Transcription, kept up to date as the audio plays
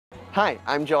Hi,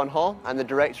 I'm John Hall. I'm the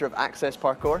Director of Access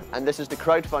Parkour, and this is the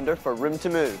crowdfunder for Room to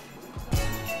Move.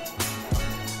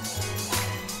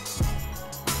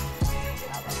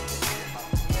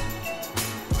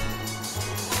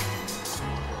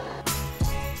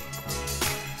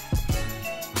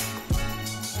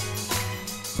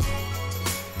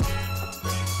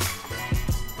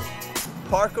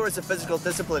 Parkour is a physical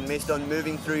discipline based on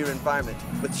moving through your environment.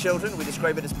 With children, we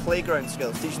describe it as playground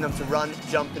skills, teaching them to run,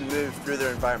 jump and move through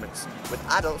their environments. With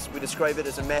adults, we describe it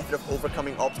as a method of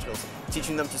overcoming obstacles,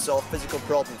 teaching them to solve physical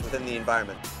problems within the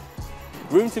environment.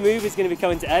 Room to Move is going to be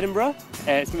coming to Edinburgh.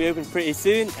 It's going to be open pretty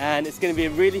soon, and it's going to be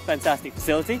a really fantastic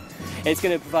facility. It's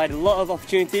going to provide a lot of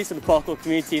opportunities for the parkour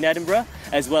community in Edinburgh,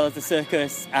 as well as the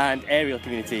circus and aerial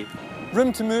community.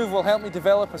 Room to Move will help me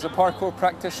develop as a parkour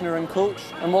practitioner and coach,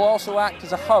 and will also act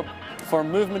as a hub for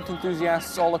movement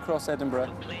enthusiasts all across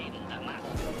Edinburgh.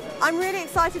 I'm really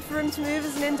excited for Room to Move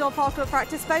as an indoor parkour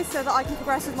practice space so that I can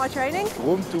progress with my training.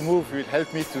 Room to Move will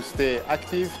help me to stay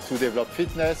active, to develop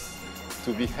fitness,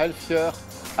 to be healthier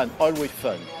and always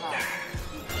fun.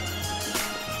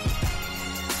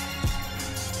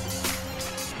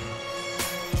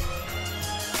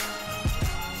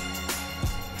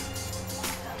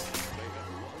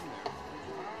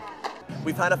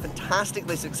 We've had a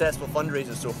fantastically successful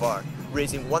fundraiser so far,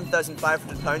 raising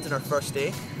 £1,500 in our first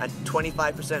day and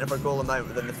 25% of our goal amount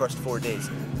within the first 4 days.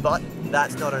 But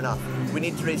that's not enough. We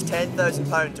need to raise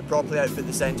 £10,000 to properly outfit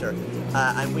the centre,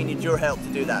 and we need your help to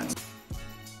do that.